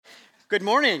Good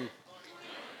morning.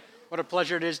 What a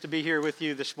pleasure it is to be here with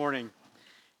you this morning.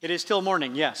 It is still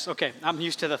morning, yes. Okay, I'm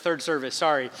used to the third service,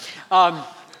 sorry.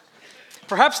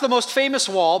 Perhaps the most famous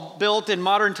wall built in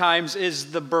modern times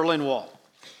is the Berlin Wall.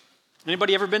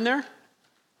 Anybody ever been there?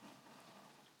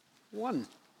 One,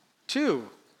 two,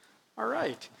 all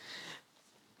right.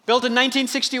 Built in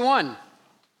 1961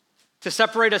 to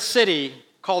separate a city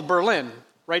called Berlin,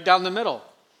 right down the middle,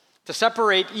 to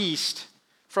separate East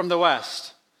from the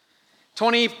West.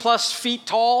 20 plus feet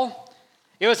tall.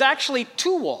 It was actually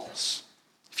two walls.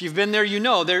 If you've been there, you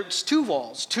know there's two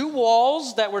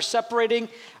walls that were separating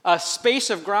a space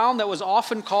of ground that was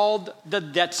often called the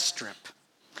death strip.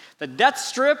 The death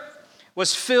strip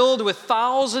was filled with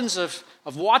thousands of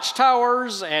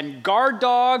watchtowers and guard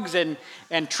dogs and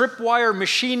tripwire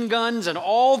machine guns and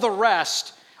all the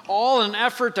rest, all in an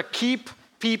effort to keep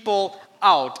people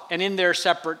out and in their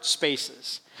separate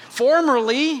spaces.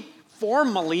 Formally,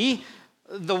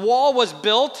 the wall was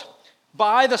built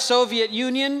by the Soviet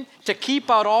Union to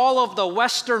keep out all of the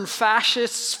Western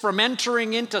fascists from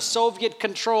entering into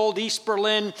Soviet-controlled East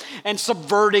Berlin and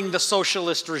subverting the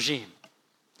socialist regime.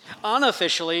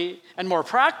 Unofficially and more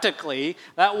practically,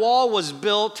 that wall was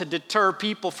built to deter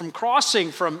people from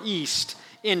crossing from east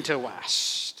into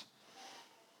west.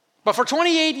 But for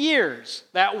 28 years,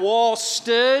 that wall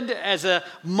stood as a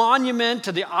monument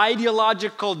to the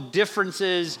ideological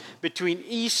differences between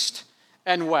east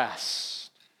and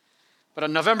west. But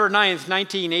on November 9th,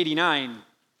 1989,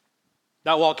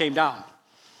 that wall came down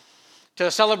to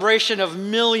the celebration of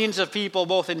millions of people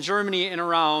both in Germany and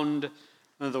around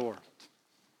the world.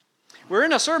 We're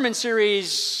in a sermon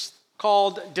series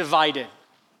called Divided,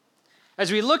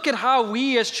 as we look at how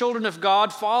we as children of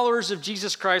God, followers of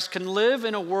Jesus Christ, can live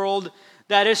in a world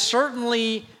that is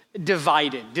certainly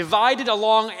divided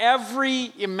along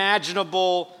every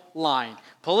imaginable line,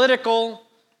 political,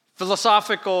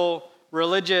 philosophical,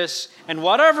 religious, and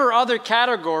whatever other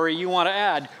category you want to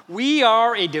add. We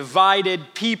are a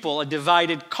divided people, a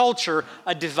divided culture,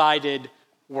 a divided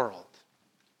world.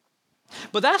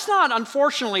 But that's not,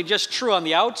 unfortunately, just true on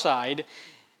the outside.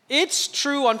 It's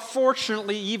true,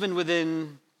 unfortunately, even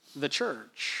within the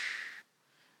church.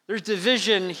 There's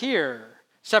division here,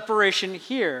 separation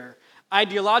here,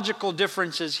 ideological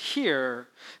differences here.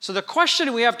 So the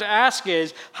question we have to ask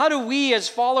is, how do we as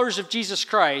followers of Jesus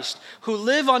Christ, who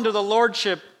live under the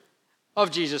lordship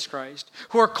of Jesus Christ,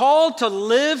 who are called to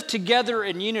live together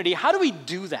in unity, how do we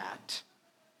do that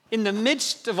in the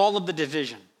midst of all of the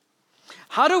division?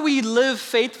 How do we live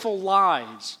faithful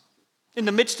lives in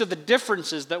the midst of the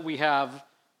differences that we have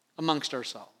amongst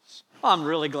ourselves? Well, I'm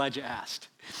really glad you asked.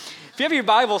 If you have your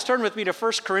Bibles, turn with me to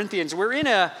 1 Corinthians. We're in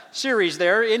a series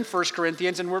there in 1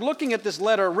 Corinthians, and we're looking at this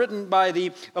letter written by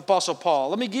the Apostle Paul.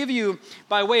 Let me give you,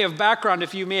 by way of background,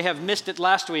 if you may have missed it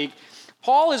last week,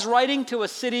 Paul is writing to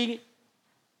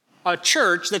a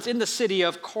church that's in the city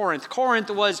of Corinth. Corinth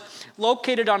was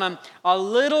located on a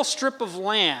little strip of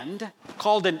land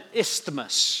called an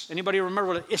isthmus. Anybody remember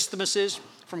what an isthmus is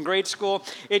from grade school?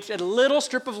 It's a little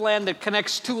strip of land that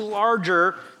connects two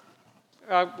larger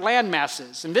land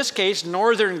masses. In this case,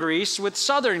 northern Greece with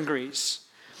southern Greece.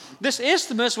 This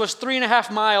isthmus was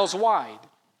 3.5 miles wide.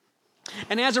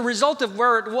 And as a result of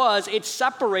where it was, it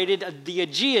separated the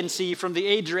Aegean Sea from the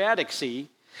Adriatic Sea.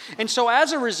 And so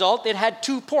as a result, it had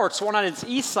two ports, one on its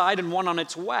east side and one on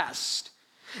its west.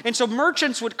 And so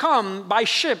merchants would come by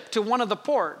ship to one of the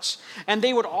ports, and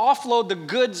they would offload the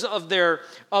goods of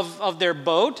their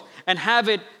boat and have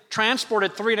it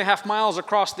transported 3.5 miles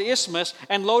across the isthmus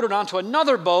and loaded onto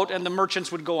another boat, and the merchants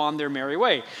would go on their merry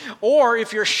way. Or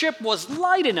if your ship was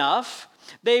light enough,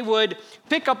 they would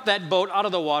pick up that boat out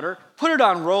of the water, put it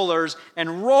on rollers,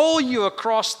 and roll you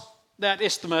across that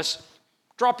isthmus,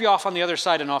 drop you off on the other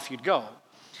side, and off you'd go.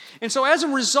 And so as a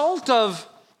result of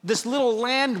this little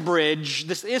land bridge,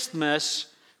 this isthmus,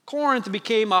 Corinth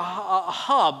became a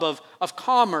hub of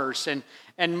commerce and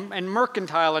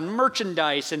mercantile and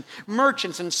merchandise and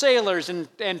merchants and sailors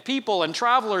and people and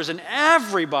travelers, and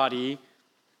everybody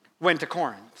went to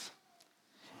Corinth.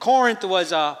 Corinth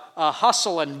was a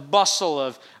hustle and bustle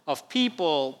of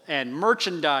people and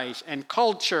merchandise and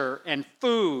culture and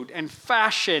food and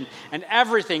fashion and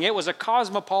everything. It was a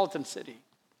cosmopolitan city.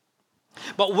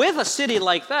 But with a city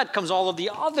like that comes all of the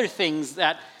other things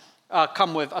that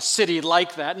come with a city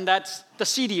like that, and that's the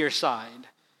seedier side,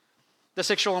 the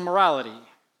sexual immorality,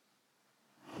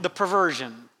 the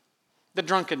perversion, the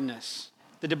drunkenness,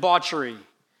 the debauchery,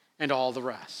 and all the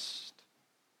rest.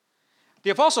 The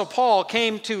Apostle Paul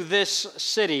came to this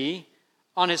city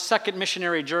on his second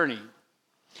missionary journey.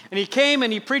 And he came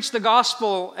and he preached the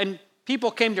gospel, and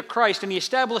people came to Christ and he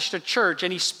established a church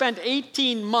and he spent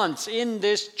 18 months in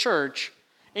this church,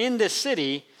 in this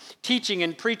city, teaching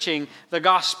and preaching the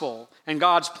gospel and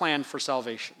God's plan for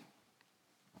salvation.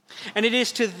 And it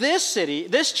is to this city,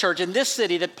 this church in this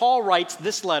city, that Paul writes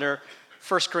this letter,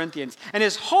 1 Corinthians. And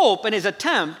his hope and his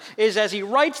attempt is, as he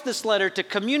writes this letter, to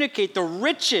communicate the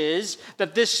riches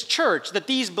that this church, that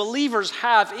these believers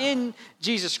have in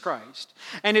Jesus Christ.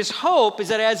 And his hope is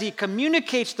that as he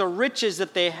communicates the riches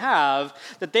that they have,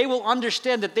 that they will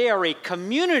understand that they are a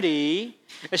community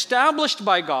established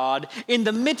by God in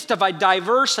the midst of a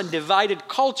diverse and divided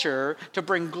culture to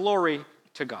bring glory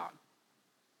to God.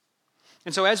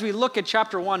 And so as we look at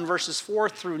chapter 1, verses 4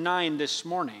 through 9 this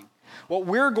morning, what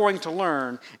we're going to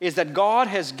learn is that God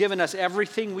has given us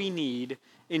everything we need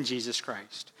in Jesus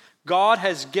Christ. God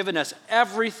has given us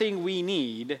everything we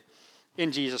need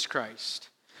in Jesus Christ.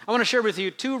 I want to share with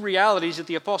you two realities that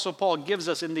the Apostle Paul gives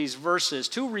us in these verses,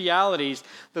 two realities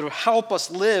that will help us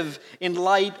live in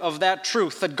light of that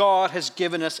truth, that God has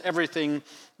given us everything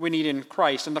we need in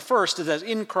Christ. And the first is that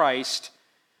in Christ,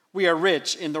 we are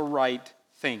rich in the right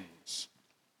things.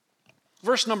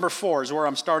 Verse number 4 is where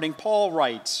I'm starting. Paul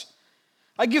writes,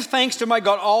 I give thanks to my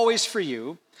God always for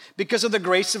you, because of the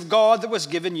grace of God that was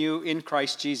given you in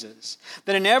Christ Jesus,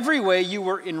 that in every way you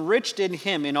were enriched in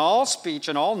him, in all speech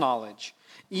and all knowledge,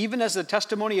 even as the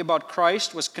testimony about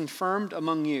Christ was confirmed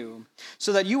among you,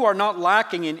 so that you are not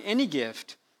lacking in any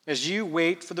gift as you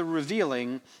wait for the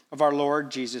revealing of our Lord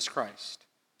Jesus Christ.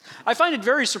 I find it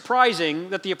very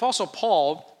surprising that the Apostle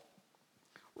Paul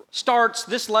starts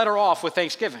this letter off with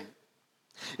thanksgiving.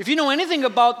 If you know anything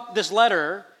about this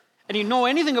letter, and you know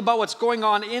anything about what's going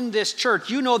on in this church,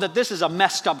 you know that this is a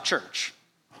messed up church.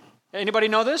 Anybody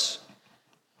know this?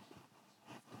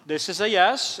 This is a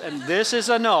yes, and this is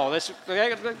a no. It's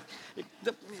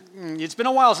been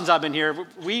a while since I've been here.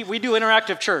 We do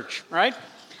interactive church, right?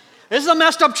 This is a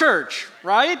messed up church,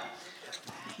 right?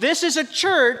 This is a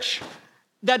church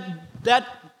that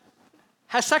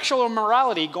has sexual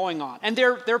immorality going on, and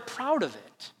they're proud of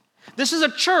it. This is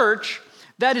a church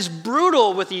that is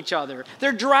brutal with each other.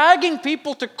 They're dragging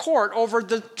people to court over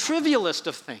the trivialest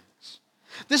of things.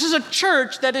 This is a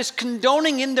church that is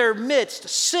condoning in their midst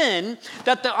sin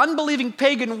that the unbelieving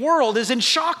pagan world is in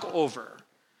shock over.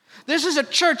 This is a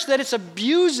church that is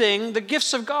abusing the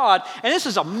gifts of God, and this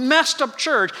is a messed up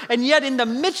church, and yet in the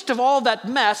midst of all that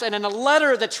mess, and in a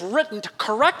letter that's written to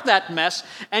correct that mess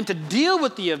and to deal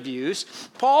with the abuse,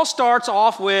 Paul starts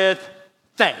off with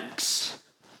thanks.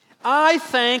 I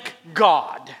thank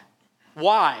God.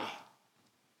 Why?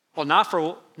 Well, not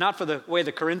for the way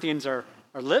the Corinthians are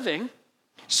living.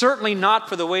 Certainly not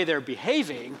for the way they're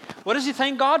behaving. What does he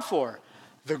thank God for?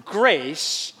 The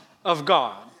grace of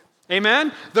God.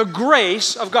 Amen? The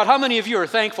grace of God. How many of you are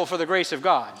thankful for the grace of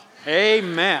God?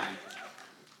 Amen.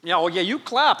 Yeah, well, yeah, you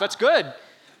clap. That's good.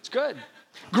 It's good.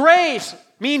 Grace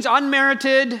means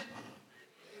unmerited.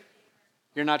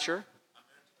 You're not sure?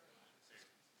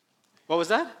 What was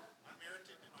that?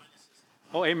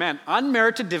 Oh, amen.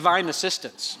 Unmerited divine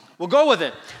assistance. We'll go with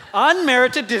it.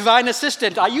 Unmerited divine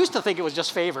assistance. I used to think it was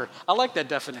just favor. I like that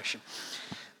definition.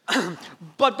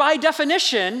 But by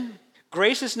definition,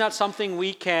 grace is not something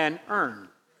we can earn.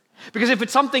 Because if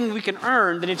it's something we can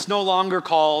earn, then it's no longer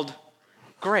called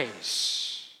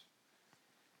grace.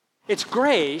 It's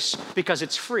grace because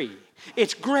it's free.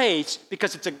 It's grace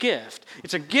because it's a gift.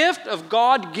 It's a gift of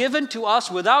God given to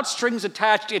us without strings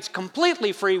attached. It's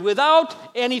completely free, without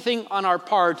anything on our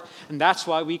part, and that's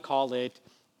why we call it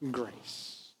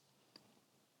grace.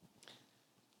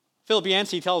 Philip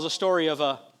Yancey tells a story of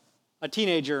a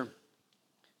teenager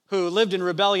who lived in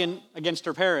rebellion against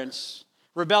her parents,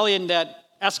 rebellion that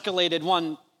escalated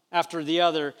one after the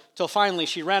other, till finally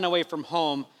she ran away from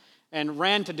home and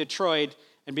ran to Detroit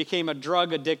and became a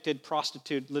drug-addicted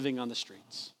prostitute living on the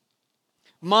streets.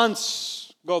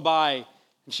 Months go by,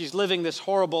 and she's living this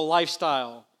horrible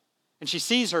lifestyle, and she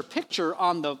sees her picture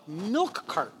on the milk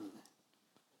carton.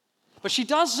 But she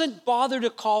doesn't bother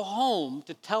to call home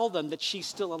to tell them that she's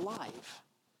still alive.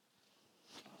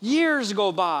 Years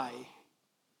go by,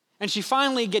 and she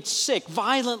finally gets sick,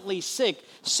 violently sick,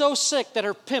 so sick that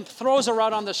her pimp throws her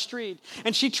out on the street.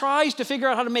 And she tries to figure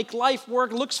out how to make life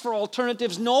work, looks for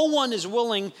alternatives. No one is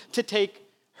willing to take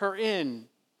her in.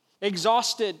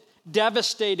 Exhausted,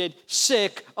 devastated,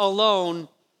 sick, alone,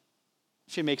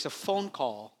 she makes a phone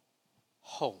call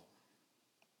home.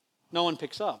 No one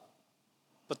picks up,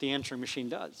 but the answering machine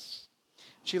does.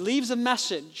 She leaves a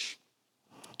message.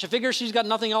 She figures she's got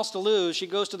nothing else to lose. She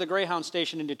goes to the Greyhound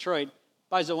station in Detroit,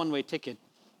 buys a one-way ticket,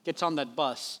 gets on that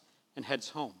bus, and heads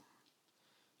home.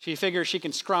 She figures she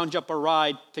can scrounge up a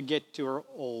ride to get to her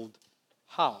old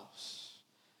house.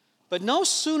 But no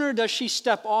sooner does she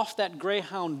step off that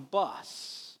Greyhound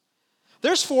bus,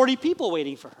 there's 40 people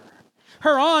waiting for her.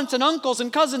 Her aunts and uncles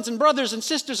and cousins and brothers and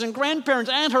sisters and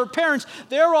grandparents and her parents,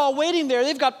 they're all waiting there.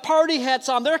 They've got party hats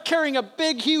on. They're carrying a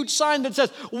big, huge sign that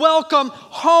says, "Welcome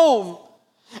home."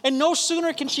 And no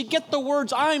sooner can she get the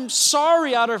words, "I'm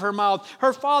sorry," out of her mouth,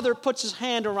 her father puts his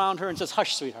hand around her and says,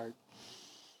 "Hush, sweetheart.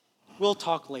 We'll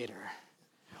talk later.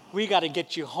 We got to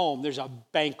get you home. There's a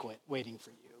banquet waiting for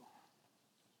you."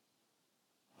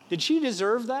 Did she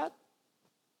deserve that?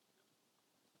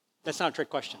 That's not a trick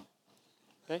question.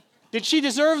 Okay? Did she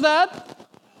deserve that?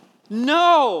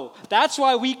 No. That's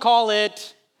why we call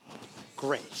it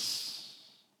grace.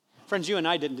 Friends, you and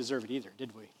I didn't deserve it either,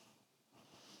 did we?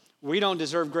 We don't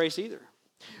deserve grace either.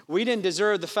 We didn't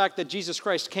deserve the fact that Jesus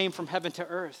Christ came from heaven to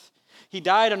earth. He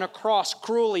died on a cross,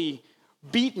 cruelly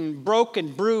beaten,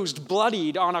 broken, bruised,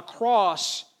 bloodied on a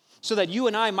cross, so that you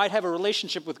and I might have a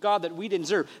relationship with God that we didn't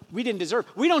deserve.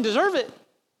 We don't deserve it.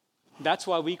 That's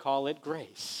why we call it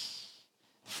grace.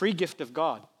 Free gift of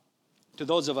God to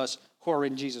those of us who are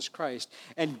in Jesus Christ.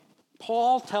 And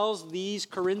Paul tells these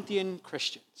Corinthian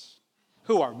Christians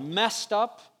who are messed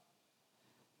up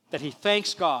that he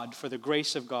thanks God for the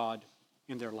grace of God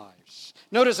in their lives.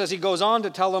 Notice as he goes on to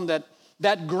tell them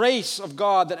that grace of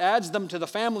God that adds them to the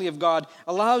family of God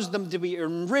allows them to be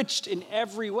enriched in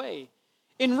every way.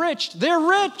 Enriched. They're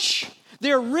rich.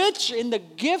 They're rich in the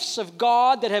gifts of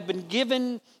God that have been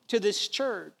given to this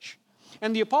church.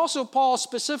 And the Apostle Paul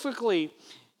specifically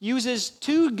uses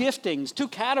two giftings, two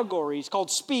categories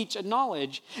called speech and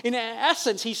knowledge. In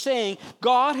essence, he's saying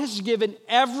God has given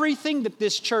everything that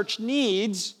this church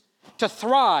needs to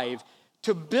thrive,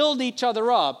 to build each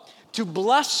other up, to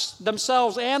bless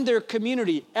themselves and their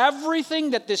community. Everything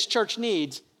that this church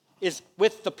needs is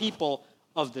with the people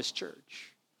of this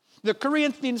church. The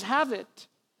Corinthians have it.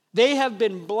 They have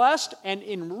been blessed and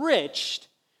enriched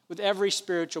with every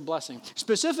spiritual blessing.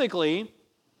 Specifically,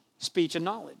 speech and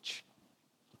knowledge.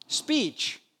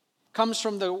 Speech comes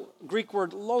from the Greek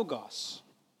word logos.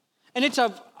 And it's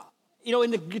a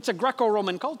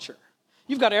Greco-Roman culture.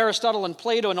 You've got Aristotle and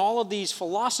Plato and all of these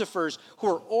philosophers who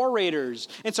are orators.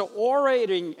 And so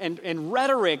orating and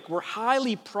rhetoric were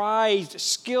highly prized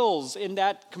skills in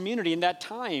that community, in that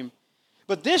time.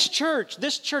 But this church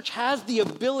has the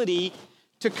ability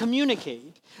to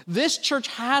communicate. This church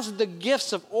has the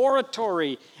gifts of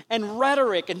oratory and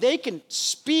rhetoric, and they can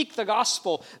speak the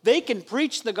gospel. They can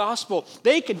preach the gospel.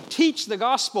 They can teach the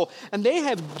gospel. And they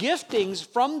have giftings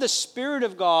from the Spirit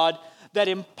of God that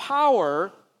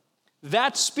empower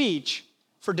that speech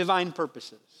for divine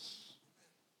purposes.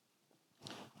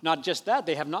 Not just that,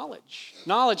 they have knowledge.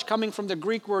 Knowledge coming from the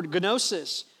Greek word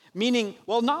gnosis, meaning,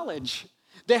 knowledge.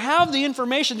 They have the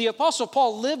information. The Apostle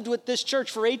Paul lived with this church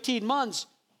for 18 months.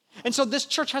 And so this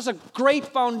church has a great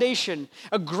foundation,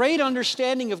 a great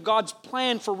understanding of God's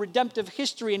plan for redemptive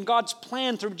history and God's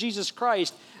plan through Jesus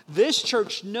Christ. This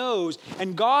church knows,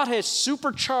 and God has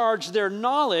supercharged their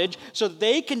knowledge so that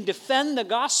they can defend the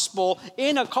gospel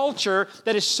in a culture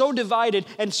that is so divided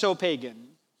and so pagan.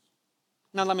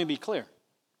 Now, let me be clear.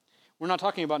 We're not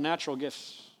talking about natural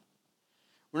gifts.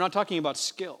 We're not talking about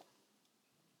skill.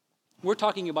 We're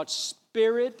talking about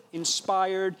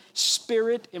Spirit-inspired,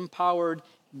 Spirit-empowered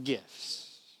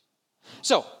gifts.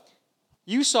 So,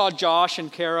 you saw Josh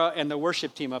and Kara and the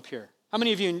worship team up here. How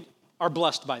many of you are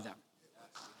blessed by them?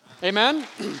 Amen?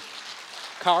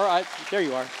 Kara, there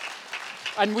you are.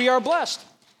 And we are blessed.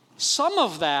 Some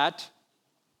of that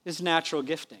is natural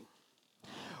gifting.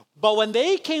 But when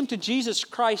they came to Jesus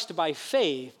Christ by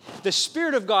faith, the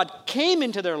Spirit of God came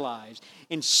into their lives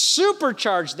and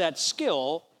supercharged that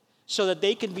skill so that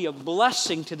they can be a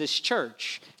blessing to this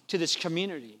church, to this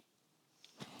community.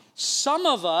 Some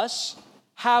of us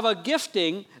have a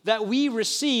gifting that we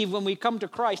receive when we come to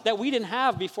Christ that we didn't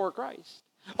have before Christ.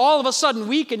 All of a sudden,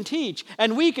 we can teach,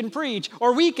 and we can preach,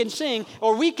 or we can sing,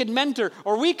 or we can mentor,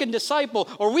 or we can disciple,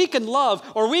 or we can love,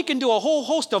 or we can do a whole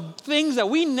host of things that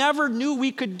we never knew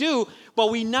we could do,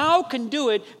 but we now can do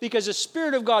it because the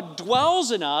Spirit of God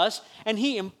dwells in us, and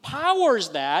He empowers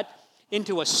that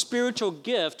into a spiritual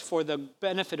gift for the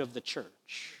benefit of the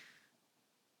church.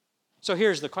 So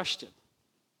here's the question.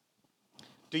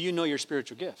 Do you know your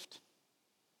spiritual gift?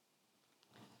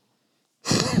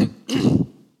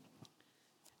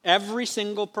 Every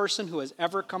single person who has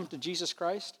ever come to Jesus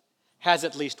Christ has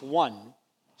at least one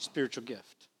spiritual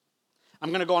gift. I'm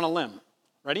going to go on a limb.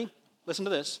 Ready? Listen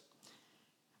to this.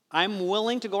 I'm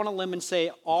willing to go on a limb and say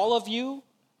all of you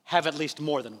have at least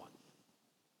more than one.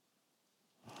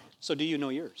 So do you know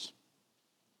yours?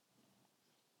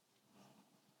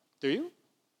 Do you?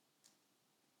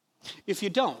 If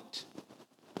you don't,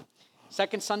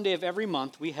 second Sunday of every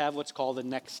month, we have what's called the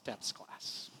Next Steps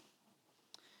class.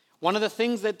 One of the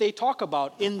things that they talk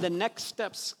about in the Next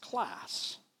Steps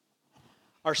class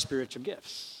are spiritual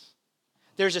gifts.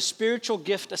 There's a spiritual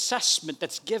gift assessment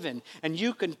that's given, and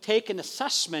you can take an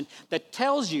assessment that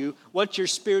tells you what your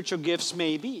spiritual gifts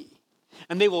may be.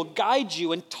 And they will guide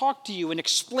you and talk to you and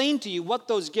explain to you what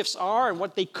those gifts are and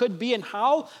what they could be and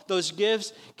how those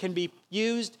gifts can be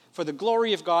used for the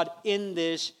glory of God in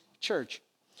this church.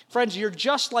 Friends, you're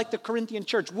just like the Corinthian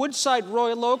church. Woodside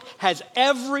Royal Oak has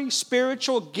every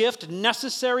spiritual gift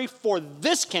necessary for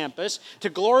this campus to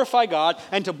glorify God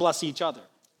and to bless each other.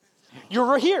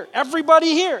 You're here.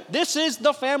 Everybody here. This is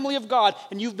the family of God,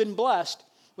 and you've been blessed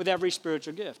with every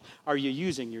spiritual gift. Are you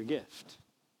using your gift?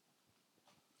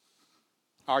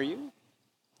 Are you?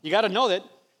 You got to know it.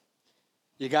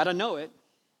 You got to know it.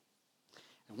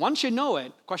 And once you know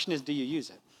it, the question is, do you use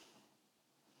it?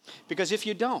 Because if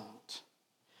you don't,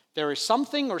 there is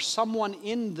something or someone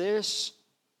in this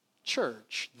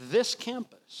church, this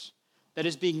campus, that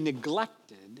is being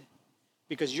neglected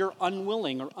because you're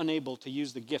unwilling or unable to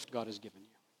use the gift God has given you.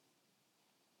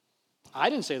 I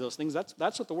didn't say those things.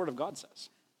 That's what the Word of God says.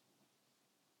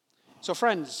 So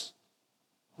friends,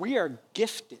 we are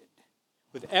gifted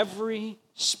with every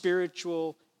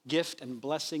spiritual gift and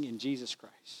blessing in Jesus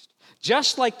Christ,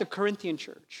 just like the Corinthian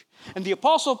church. And the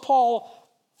Apostle Paul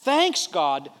thanks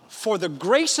God for the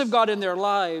grace of God in their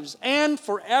lives and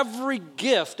for every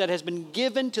gift that has been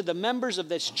given to the members of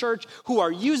this church who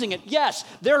are using it. Yes,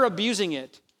 they're abusing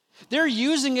it. They're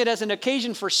using it as an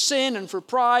occasion for sin and for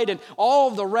pride and all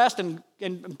of the rest, and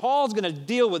Paul's going to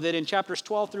deal with it in chapters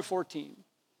 12 through 14.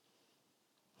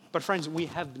 But friends, we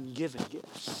have been given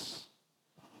gifts.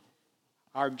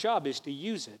 Our job is to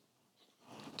use it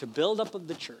to build up of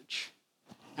the church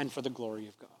and for the glory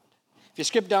of God. If you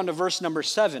skip down to verse number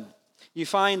 7, you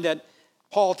find that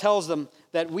Paul tells them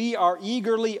that we are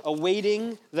eagerly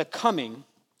awaiting the coming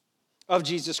of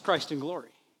Jesus Christ in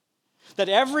glory. That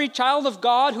every child of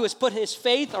God who has put his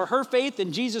faith or her faith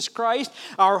in Jesus Christ,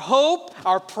 our hope,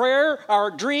 our prayer,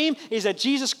 our dream is that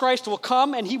Jesus Christ will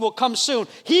come, and he will come soon.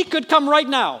 He could come right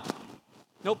now.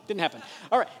 Nope, didn't happen.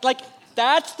 All right,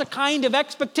 that's the kind of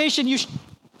expectation you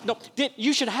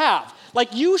should have.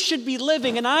 Like, you should be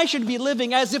living, and I should be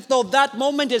living as if though that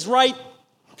moment is right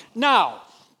now.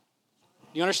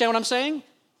 You understand what I'm saying?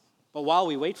 But while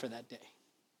we wait for that day,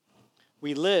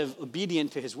 we live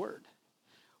obedient to his word.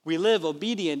 We live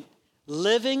obedient,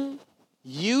 living,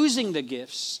 using the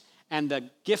gifts and the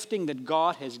gifting that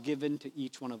God has given to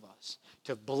each one of us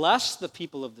to bless the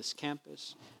people of this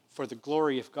campus for the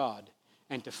glory of God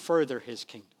and to further his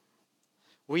kingdom.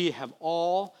 We have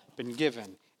all been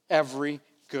given every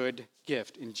good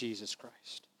gift in Jesus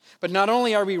Christ. But not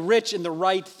only are we rich in the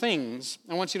right things,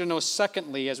 I want you to know,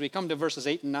 secondly, as we come to verses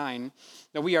 8 and 9,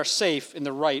 that we are safe in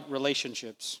the right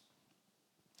relationships.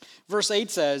 Verse 8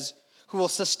 says, "Who will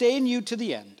sustain you to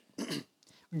the end,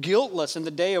 guiltless in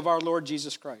the day of our Lord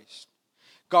Jesus Christ.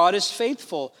 God is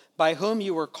faithful, by whom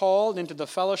you were called into the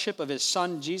fellowship of his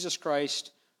Son, Jesus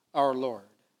Christ, our Lord."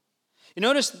 You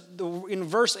notice in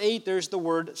verse 8, there's the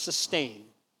word sustain.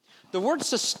 The word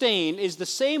sustain is the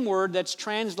same word that's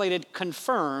translated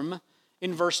confirm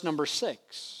in verse number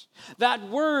 6. That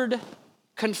word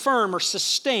confirm or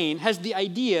sustain has the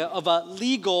idea of a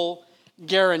legal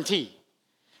guarantee.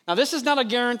 Now, this is not a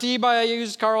guarantee by a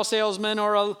used car salesman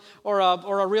or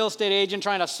a real estate agent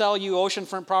trying to sell you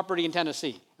oceanfront property in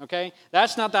Tennessee, okay?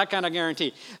 That's not that kind of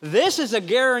guarantee. This is a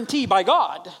guarantee by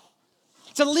God.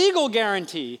 It's a legal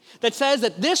guarantee that says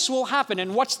that this will happen.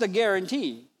 And what's the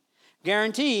guarantee?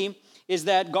 Guarantee is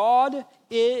that God,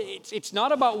 it's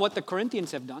not about what the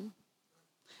Corinthians have done.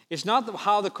 It's not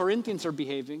how the Corinthians are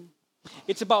behaving.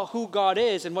 It's about who God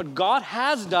is and what God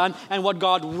has done and what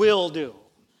God will do.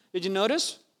 Did you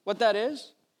notice what that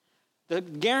is? The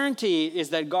guarantee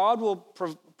is that God will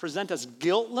present us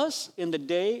guiltless in the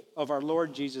day of our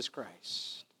Lord Jesus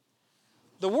Christ.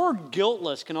 The word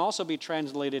guiltless can also be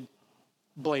translated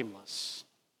blameless.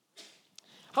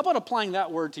 How about applying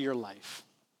that word to your life?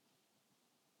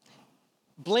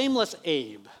 Blameless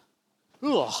Abe.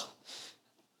 Ugh.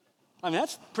 I mean,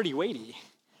 that's pretty weighty.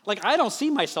 Like, I don't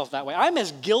see myself that way. I'm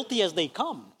as guilty as they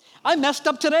come. I messed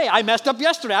up today. I messed up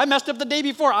yesterday. I messed up the day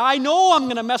before. I know I'm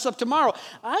going to mess up tomorrow.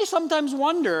 I sometimes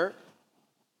wonder,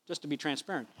 just to be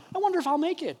transparent, I wonder if I'll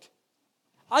make it.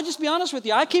 I'll just be honest with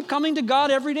you. I keep coming to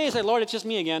God every day and say, Lord, it's just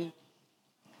me again.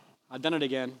 I've done it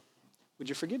again. Would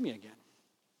you forgive me again?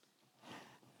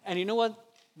 And you know what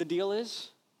the deal is?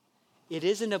 It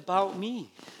isn't about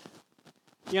me.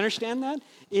 You understand that?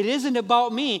 It isn't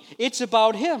about me. It's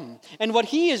about him and what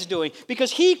he is doing.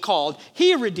 Because he called,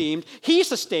 he redeemed, he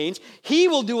sustains, he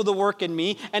will do the work in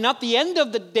me. And at the end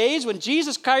of the days when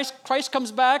Jesus Christ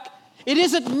comes back, it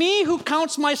isn't me who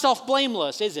counts myself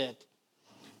blameless, is it?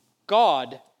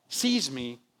 God sees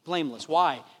me blameless.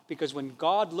 Why? Because when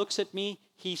God looks at me,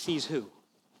 he sees who?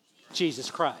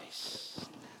 Jesus Christ.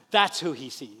 That's who he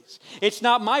sees. It's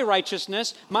not my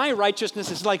righteousness. My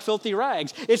righteousness is like filthy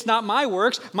rags. It's not my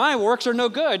works. My works are no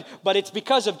good. But it's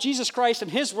because of Jesus Christ and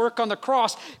his work on the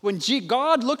cross. When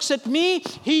God looks at me,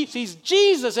 he sees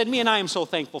Jesus in me, and I am so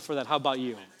thankful for that. How about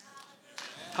you?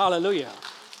 Hallelujah.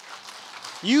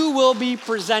 You will be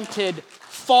presented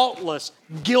faultless,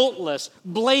 guiltless,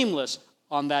 blameless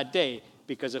on that day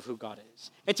because of who God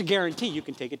is. It's a guarantee. You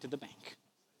can take it to the bank.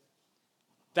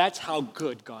 That's how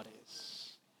good God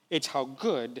is. It's how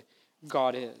good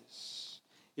God is.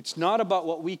 It's not about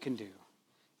what we can do.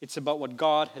 It's about what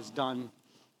God has done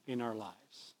in our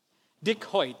lives. Dick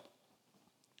Hoyt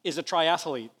is a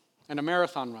triathlete and a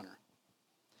marathon runner.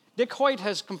 Dick Hoyt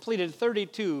has completed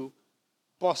 32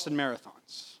 Boston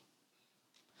marathons.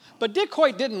 But Dick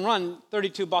Hoyt didn't run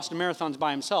 32 Boston marathons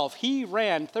by himself. He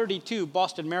ran 32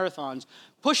 Boston marathons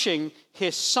pushing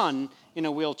his son in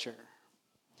a wheelchair.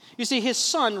 You see, his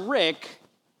son, Rick,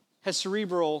 has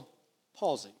cerebral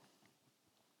palsy.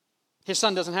 His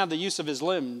son doesn't have the use of his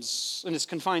limbs and is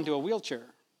confined to a wheelchair.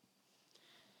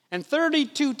 And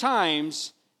 32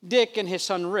 times, Dick and his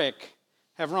son Rick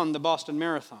have run the Boston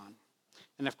Marathon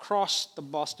and have crossed the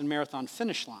Boston Marathon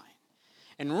finish line.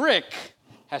 And Rick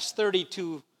has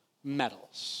 32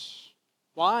 medals.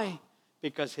 Why?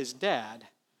 Because his dad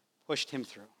pushed him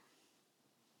through.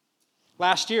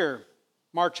 Last year,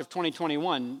 March of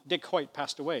 2021, Dick Hoyt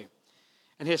passed away.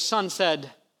 And his son said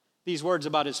these words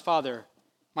about his father: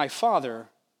 "My father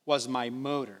was my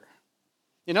motor."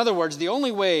 In other words, the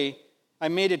only way I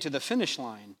made it to the finish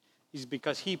line is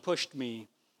because he pushed me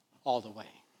all the way.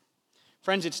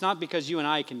 Friends, it's not because you and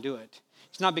I can do it.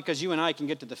 It's not because you and I can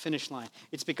get to the finish line.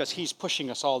 It's because he's pushing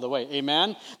us all the way.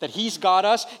 Amen? That he's got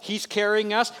us, he's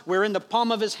carrying us, we're in the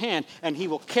palm of his hand, and he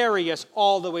will carry us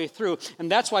all the way through.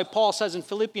 And that's why Paul says in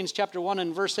Philippians chapter 1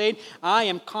 and verse 8, "I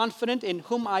am confident in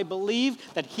whom I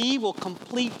believe that he will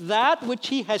complete that which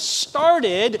he has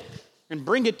started and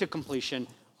bring it to completion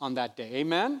on that day."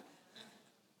 Amen?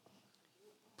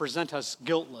 Present us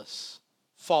guiltless,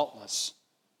 faultless,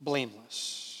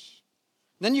 blameless.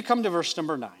 Then you come to verse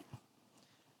number 9.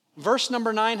 Verse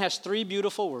number 9 has three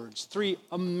beautiful words, three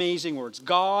amazing words.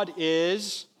 God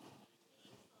is...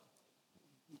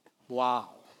 Wow.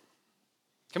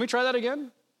 Can we try that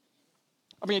again?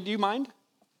 Do you mind?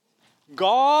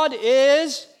 God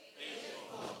is...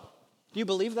 Do you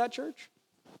believe that, church?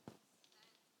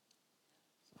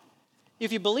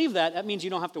 If you believe that, that means you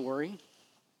don't have to worry.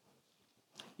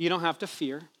 You don't have to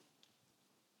fear.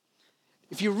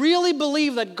 If you really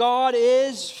believe that God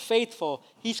is faithful,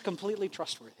 he's completely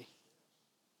trustworthy.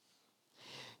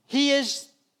 He is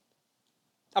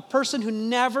a person who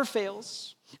never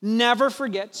fails, never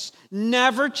forgets,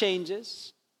 never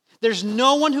changes. There's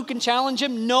no one who can challenge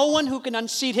him, no one who can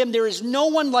unseat him. There is no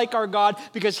one like our God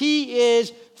because he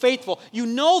is faithful. You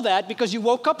know that because you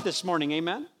woke up this morning,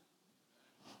 amen?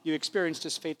 You experienced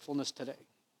his faithfulness today.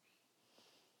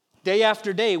 Day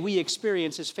after day, we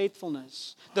experience his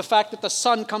faithfulness. The fact that the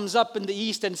sun comes up in the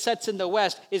east and sets in the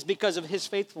west is because of his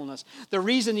faithfulness. The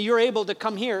reason you're able to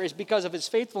come here is because of his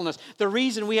faithfulness. The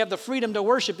reason we have the freedom to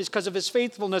worship is because of his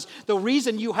faithfulness. The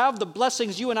reason you have the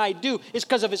blessings you and I do is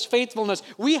because of his faithfulness.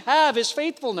 We have his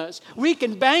faithfulness. We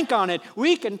can bank on it.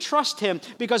 We can trust him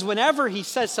because whenever he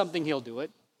says something, he'll do it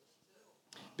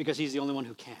because he's the only one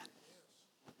who can.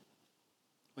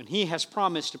 When he has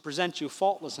promised to present you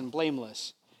faultless and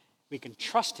blameless, we can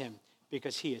trust him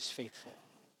because he is faithful.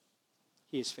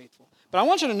 He is faithful. But I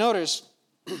want you to notice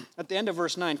at the end of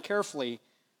verse 9 carefully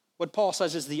what Paul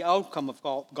says is the outcome of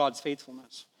God's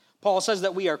faithfulness. Paul says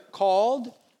that we are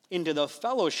called into the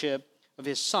fellowship of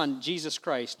his Son, Jesus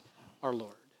Christ, our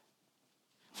Lord.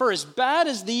 For as bad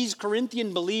as these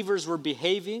Corinthian believers were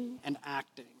behaving and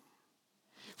acting,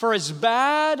 for as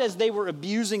bad as they were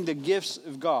abusing the gifts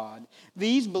of God,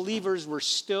 these believers were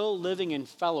still living in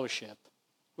fellowship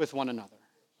with one another.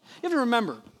 You have to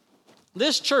remember,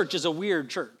 this church is a weird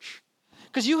church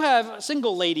because you have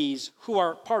single ladies who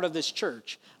are part of this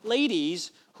church,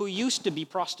 ladies who used to be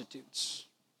prostitutes.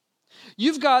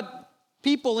 You've got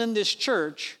people in this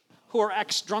church who are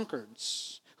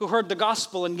ex-drunkards, who heard the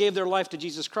gospel and gave their life to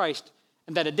Jesus Christ,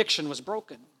 and that addiction was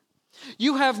broken.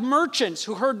 You have merchants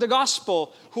who heard the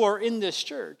gospel who are in this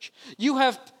church. You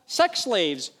have sex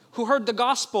slaves who heard the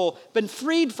gospel, been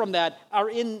freed from that, are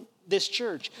in this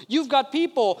church. You've got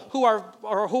people who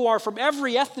are from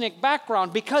every ethnic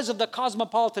background because of the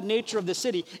cosmopolitan nature of the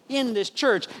city in this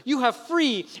church. You have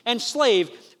free and slave,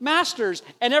 masters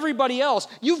and everybody else.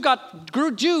 You've got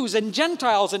Jews and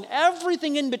Gentiles and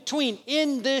everything in between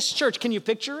in this church. Can you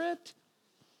picture it?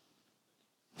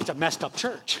 It's a messed up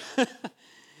church.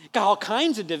 Got all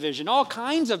kinds of division, all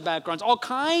kinds of backgrounds, all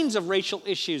kinds of racial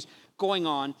issues going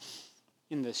on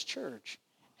in this church.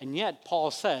 And yet,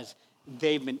 Paul says,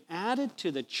 they've been added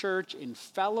to the church in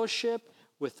fellowship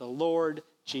with the Lord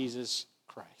Jesus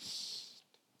Christ.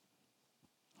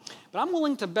 But I'm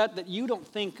willing to bet that you don't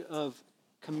think of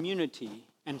community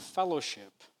and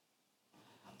fellowship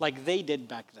like they did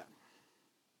back then.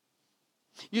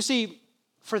 You see,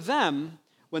 for them,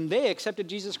 when they accepted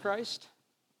Jesus Christ,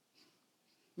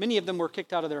 many of them were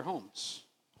kicked out of their homes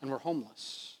and were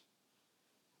homeless.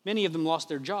 Many of them lost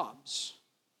their jobs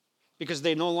because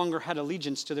they no longer had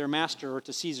allegiance to their master or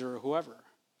to Caesar or whoever.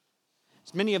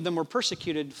 Many of them were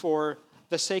persecuted for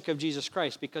the sake of Jesus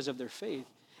Christ because of their faith.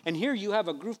 And here you have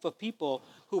a group of people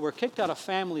who were kicked out of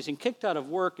families and kicked out of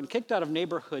work and kicked out of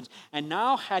neighborhoods and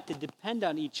now had to depend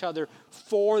on each other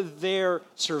for their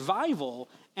survival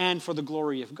and for the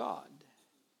glory of God.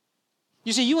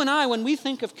 You see, you and I, when we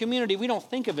think of community, we don't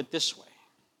think of it this way.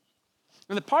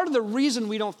 And the part of the reason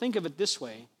we don't think of it this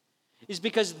way is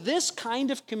because this kind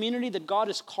of community that God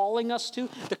is calling us to,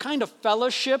 the kind of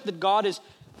fellowship that God is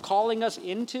calling us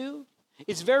into,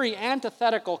 is very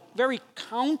antithetical, very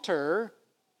counter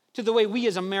to the way we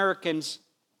as Americans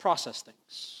process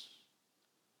things.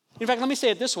 In fact, let me say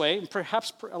it this way, and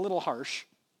perhaps a little harsh.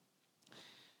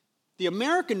 The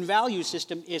American value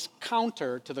system is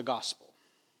counter to the gospel.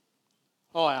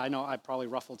 Oh, I know, I probably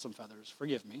ruffled some feathers.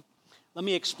 Forgive me. Let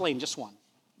me explain just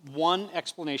one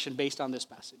explanation based on this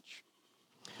passage.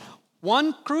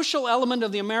 One crucial element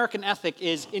of the American ethic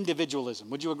is individualism.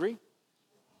 Would you agree?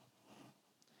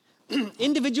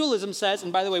 Individualism says,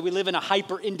 and by the way, we live in a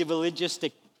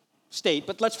hyper-individualistic state,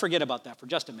 but let's forget about that for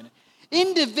just a minute.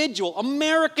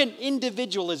 American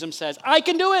individualism says, I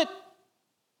can do it.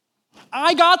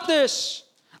 I got this.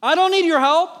 I don't need your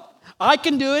help. I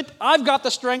can do it. I've got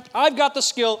the strength. I've got the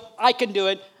skill. I can do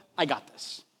it. I got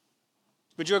this.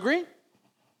 Would you agree?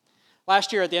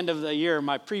 Last year at the end of the year,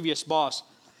 my previous boss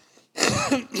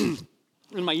in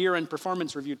my year-end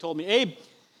performance review told me, Abe,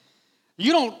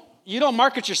 you don't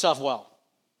market yourself well.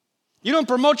 You don't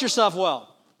promote yourself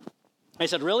well. I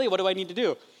said, really? What do I need to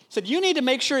do? He said, you need to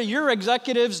make sure your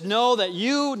executives know that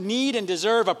you need and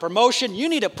deserve a promotion. You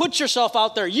need to put yourself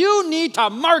out there. You need to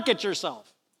market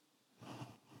yourself.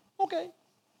 Okay.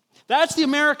 That's the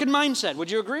American mindset.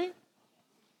 Would you agree?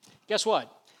 Guess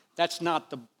what? That's not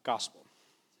the gospel.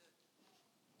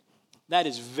 That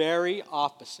is very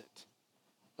opposite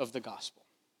of the gospel.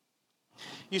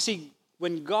 You see,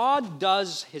 when God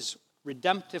does his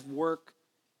redemptive work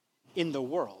in the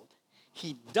world,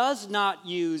 he does not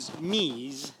use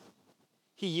me's,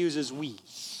 he uses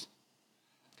we's.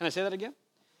 Can I say that again?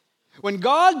 When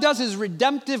God does his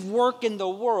redemptive work in the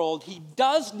world, he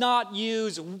does not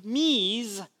use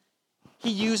me's, he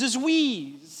uses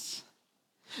we's.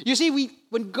 You see,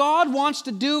 when God wants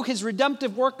to do his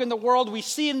redemptive work in the world, we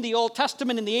see in the Old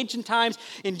Testament, in the ancient times,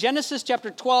 in Genesis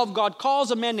chapter 12, God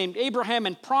calls a man named Abraham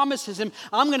and promises him,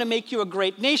 I'm going to make you a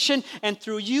great nation, and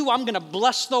through you, I'm going to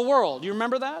bless the world. You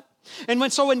remember that? And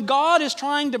when God is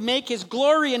trying to make his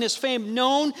glory and his fame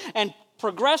known and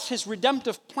progress his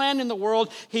redemptive plan in the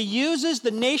world, he uses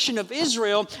the nation of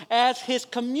Israel as his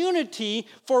community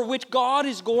for which God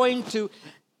is going to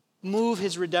move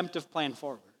his redemptive plan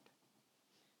forward.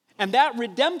 And that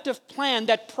redemptive plan,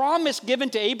 that promise given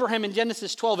to Abraham in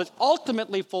Genesis 12 is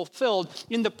ultimately fulfilled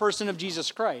in the person of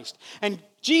Jesus Christ. And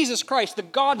Jesus Christ, the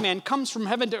God-man, comes from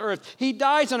heaven to earth. He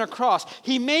dies on a cross.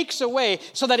 He makes a way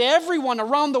so that everyone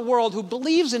around the world who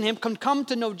believes in him can come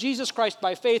to know Jesus Christ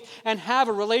by faith and have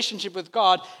a relationship with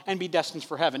God and be destined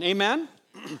for heaven. Amen?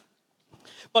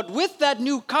 But with that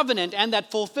new covenant and that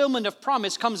fulfillment of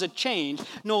promise comes a change.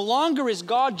 No longer is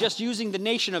God just using the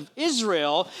nation of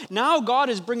Israel. Now God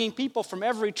is bringing people from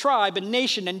every tribe and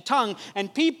nation and tongue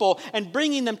and people and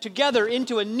bringing them together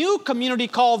into a new community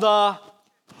called the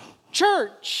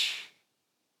church.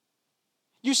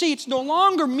 You see, it's no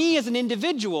longer me as an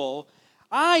individual.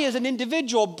 I, as an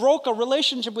individual, broke a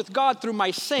relationship with God through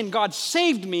my sin. God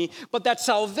saved me, but that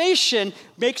salvation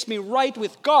makes me right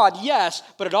with God, yes,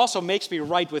 but it also makes me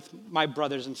right with my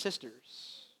brothers and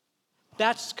sisters.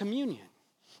 That's communion.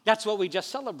 That's what we just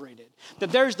celebrated.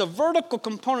 That there's the vertical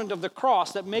component of the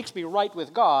cross that makes me right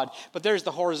with God, but there's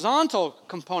the horizontal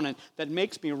component that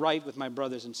makes me right with my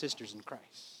brothers and sisters in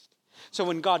Christ. So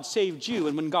when God saved you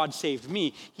and when God saved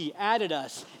me, he added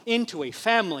us into a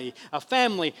family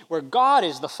where God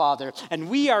is the Father and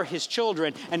we are his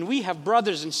children and we have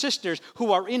brothers and sisters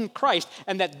who are in Christ,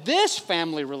 and that this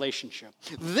family relationship,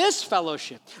 this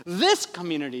fellowship, this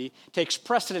community takes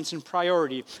precedence and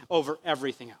priority over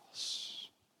everything else.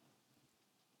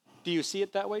 Do you see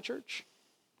it that way, church?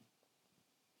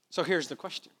 So here's the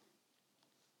question.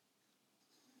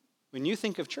 When you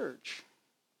think of church,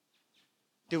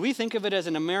 do we think of it as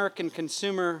an American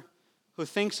consumer who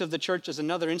thinks of the church as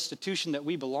another institution that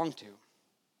we belong to?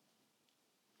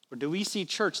 Or do we see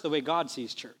church the way God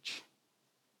sees church?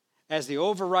 As the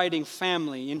overriding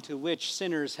family into which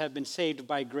sinners have been saved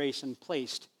by grace and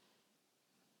placed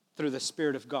through the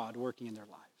Spirit of God working in their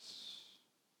lives.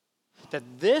 That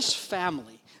this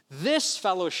family, this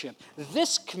fellowship,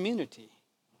 this community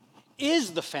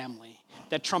is the family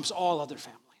that trumps all other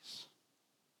families.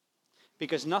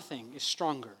 Because nothing is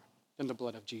stronger than the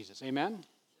blood of Jesus. Amen?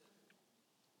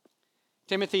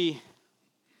 Timothy,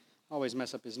 I always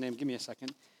mess up his name, give me a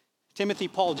second. Timothy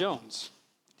Paul Jones.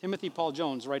 Timothy Paul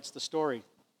Jones writes the story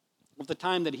of the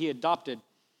time that he adopted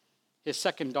his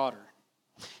second daughter.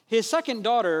 His second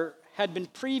daughter had been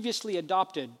previously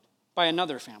adopted by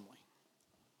another family.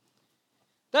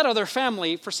 That other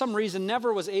family, for some reason,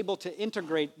 never was able to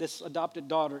integrate this adopted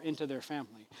daughter into their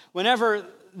family. Whenever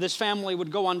this family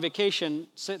would go on vacation,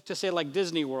 to say like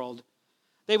Disney World,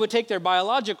 they would take their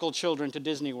biological children to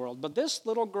Disney World, but this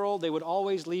little girl they would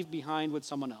always leave behind with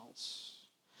someone else.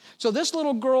 So this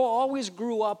little girl always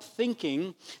grew up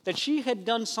thinking that she had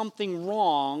done something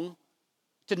wrong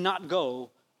to not go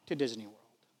to Disney World.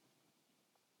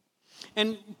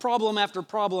 And problem after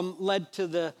problem led to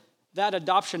that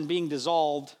adoption being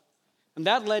dissolved, and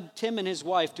that led Tim and his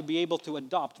wife to be able to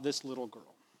adopt this little girl.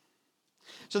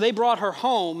 So they brought her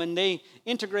home and they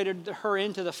integrated her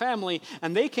into the family,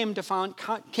 and they came to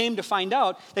find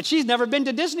out that she's never been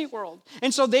to Disney World.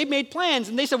 And so they made plans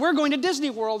and they said, we're going to Disney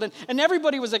World, and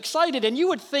everybody was excited, and you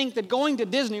would think that going to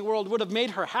Disney World would have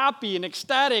made her happy and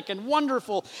ecstatic and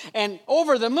wonderful and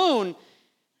over the moon,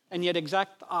 and yet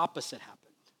exact opposite happened.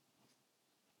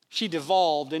 She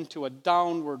devolved into a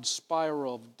downward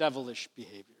spiral of devilish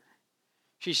behavior.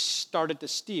 She started to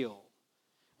steal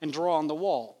and draw on the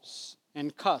walls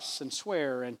and cuss and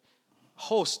swear and a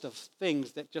host of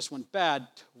things that just went bad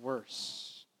to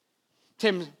worse.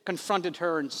 Tim confronted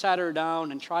her and sat her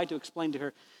down and tried to explain to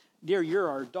her, dear, you're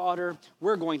our daughter.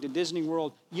 We're going to Disney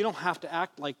World. You don't have to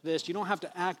act like this. You don't have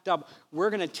to act up. We're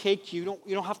going to take you.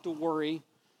 You don't have to worry.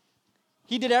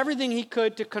 He did everything he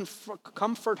could to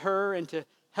comfort her and to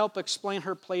help explain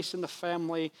her place in the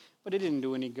family, but it didn't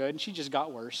do any good, and she just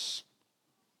got worse.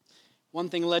 One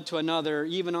thing led to another.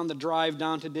 Even on the drive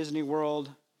down to Disney World,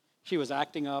 she was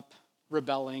acting up,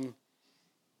 rebelling,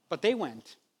 but they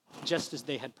went just as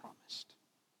they had promised.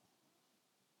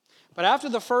 But after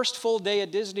the first full day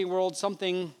at Disney World,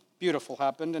 something beautiful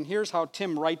happened, and here's how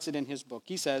Tim writes it in his book.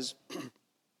 He says,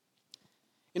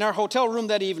 in our hotel room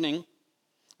that evening,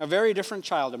 a very different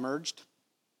child emerged.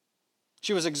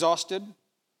 She was exhausted,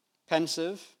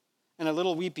 pensive, and a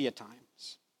little weepy at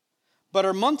times. But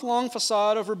her month-long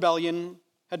facade of rebellion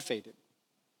had faded.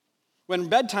 When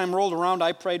bedtime rolled around,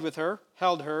 I prayed with her,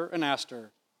 held her, and asked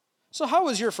her, so how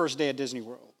was your first day at Disney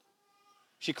World?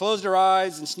 She closed her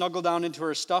eyes and snuggled down into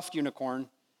her stuffed unicorn.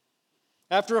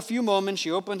 After a few moments,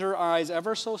 she opened her eyes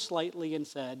ever so slightly and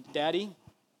said, Daddy,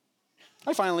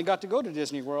 I finally got to go to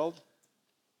Disney World.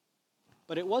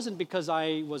 But it wasn't because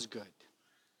I was good.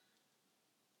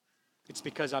 It's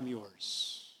because I'm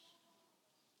yours.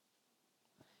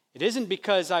 It isn't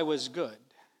because I was good.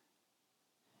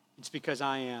 It's because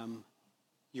I am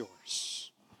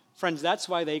yours. Friends, that's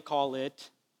why they call it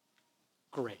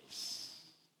grace.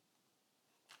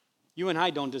 You and I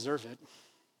don't deserve it.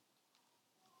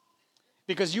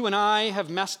 Because you and I have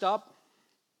messed up.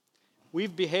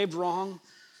 We've behaved wrong.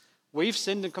 We've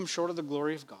sinned and come short of the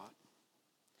glory of God.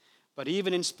 But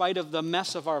even in spite of the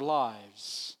mess of our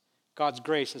lives, God's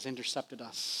grace has intercepted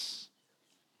us.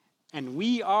 And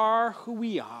we are who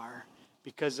we are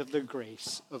because of the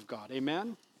grace of God.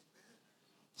 Amen?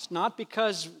 It's not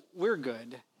because we're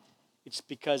good. It's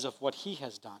because of what he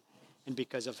has done and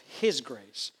because of his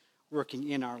grace working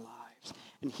in our lives.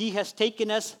 And he has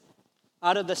taken us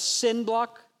out of the sin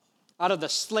block, out of the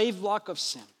slave block of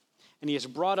sin. And he has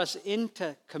brought us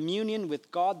into communion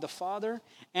with God the Father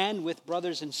and with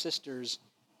brothers and sisters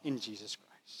in Jesus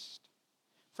Christ.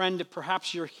 Friend,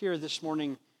 perhaps you're here this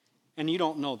morning and you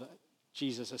don't know that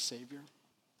Jesus is Savior.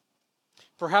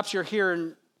 Perhaps you're here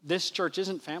and this church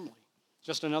isn't family,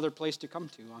 just another place to come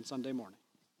to on Sunday morning.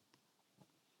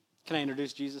 Can I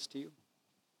introduce Jesus to you?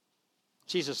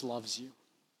 Jesus loves you.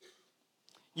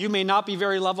 You may not be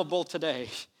very lovable today,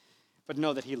 but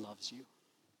know that he loves you.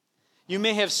 You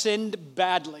may have sinned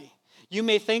badly. You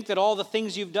may think that all the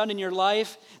things you've done in your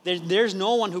life, there's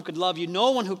no one who could love you,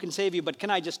 no one who can save you, but can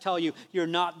I just tell you, you're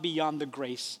not beyond the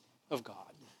grace of God.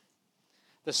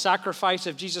 The sacrifice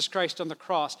of Jesus Christ on the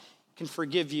cross can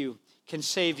forgive you, can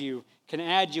save you, can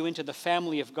add you into the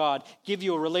family of God, give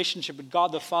you a relationship with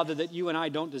God the Father that you and I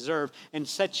don't deserve, and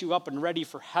set you up and ready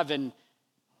for heaven,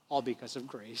 all because of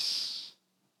grace.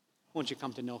 Won't you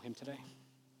come to know him today?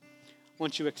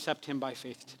 Won't you accept him by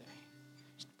faith today?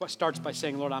 It starts by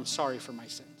saying, Lord, I'm sorry for my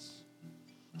sins.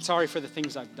 I'm sorry for the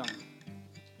things I've done.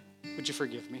 Would you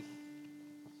forgive me?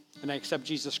 And I accept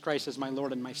Jesus Christ as my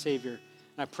Lord and my Savior.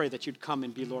 And I pray that you'd come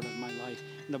and be Lord of my life.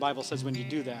 And the Bible says when you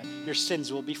do that, your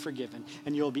sins will be forgiven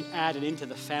and you'll be added into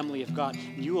the family of God.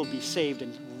 And you will be saved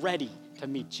and ready to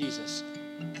meet Jesus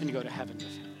and go to heaven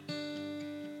with him.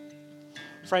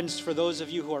 Friends, for those of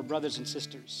you who are brothers and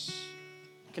sisters,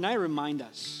 can I remind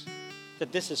us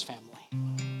that this is family?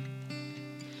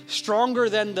 Stronger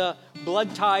than the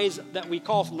blood ties that we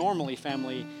call normally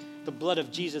family, the blood of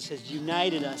Jesus has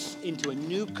united us into a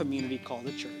new community called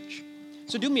the church.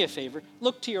 So do me a favor,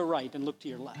 look to your right and look to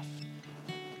your left.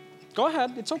 Go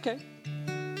ahead, it's okay.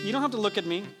 You don't have to look at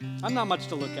me. I'm not much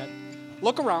to look at.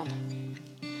 Look around.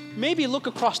 Maybe look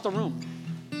across the room.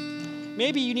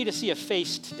 Maybe you need to see a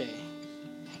face today.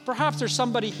 Perhaps there's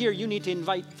somebody here you need to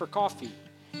invite for coffee,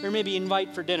 or maybe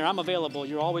invite for dinner. I'm available,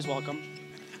 you're always welcome.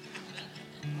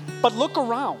 But look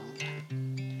around.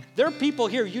 There are people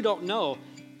here you don't know,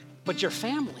 but your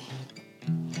family.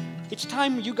 It's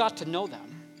time you got to know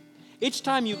them. It's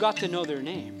time you got to know their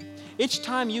name. It's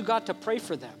time you got to pray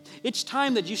for them. It's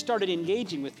time that you started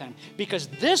engaging with them, because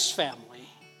this family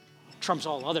trumps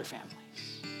all other families.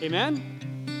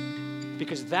 Amen?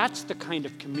 Because that's the kind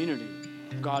of community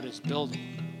God is building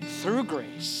through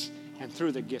grace and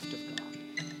through the gift of God.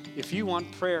 If you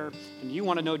want prayer and you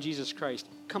want to know Jesus Christ,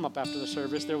 come up after the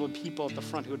service. There will be people at the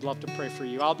front who would love to pray for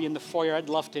you. I'll be in the foyer. I'd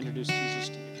love to introduce Jesus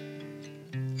to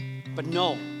you. But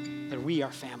know that we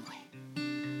are family.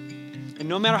 And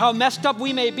no matter how messed up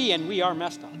we may be, and we are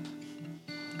messed up,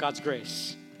 God's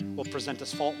grace will present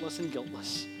us faultless and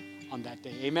guiltless on that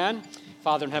day. Amen?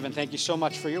 Father in heaven, thank you so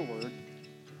much for your word.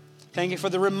 Thank you for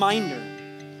the reminder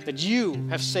that you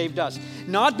have saved us.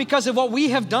 Not because of what we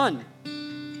have done,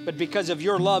 but because of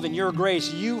your love and your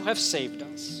grace, you have saved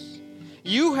us.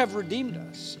 You have redeemed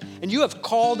us, and you have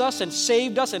called us and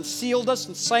saved us and sealed us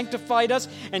and sanctified us,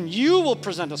 and you will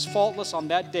present us faultless on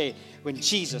that day when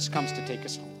Jesus comes to take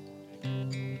us home.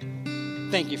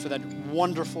 Thank you for that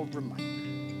wonderful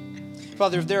reminder.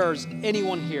 Father, if there is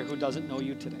anyone here who doesn't know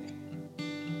you today,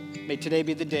 may today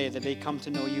be the day that they come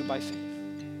to know you by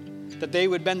faith, that they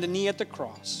would bend the knee at the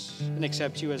cross and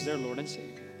accept you as their Lord and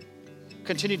Savior.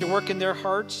 Continue to work in their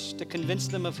hearts to convince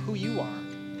them of who you are,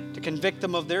 to convict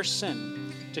them of their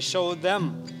sin, to show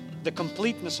them the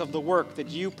completeness of the work that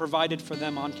you provided for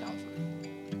them on Calvary.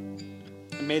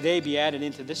 And may they be added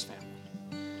into this family,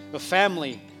 a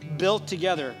family built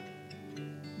together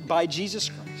by Jesus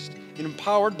Christ and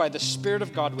empowered by the Spirit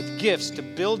of God with gifts to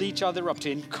build each other up,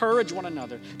 to encourage one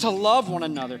another, to love one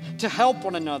another, to help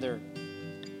one another,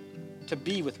 to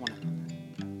be with one another.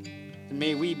 And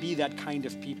may we be that kind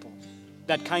of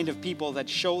people that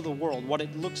show the world what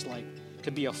it looks like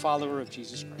to be a follower of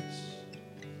Jesus Christ.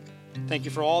 Thank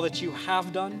you for all that you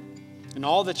have done and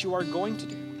all that you are going to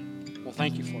do. Well,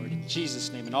 thank you for it in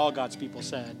Jesus' name. And all God's people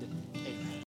said,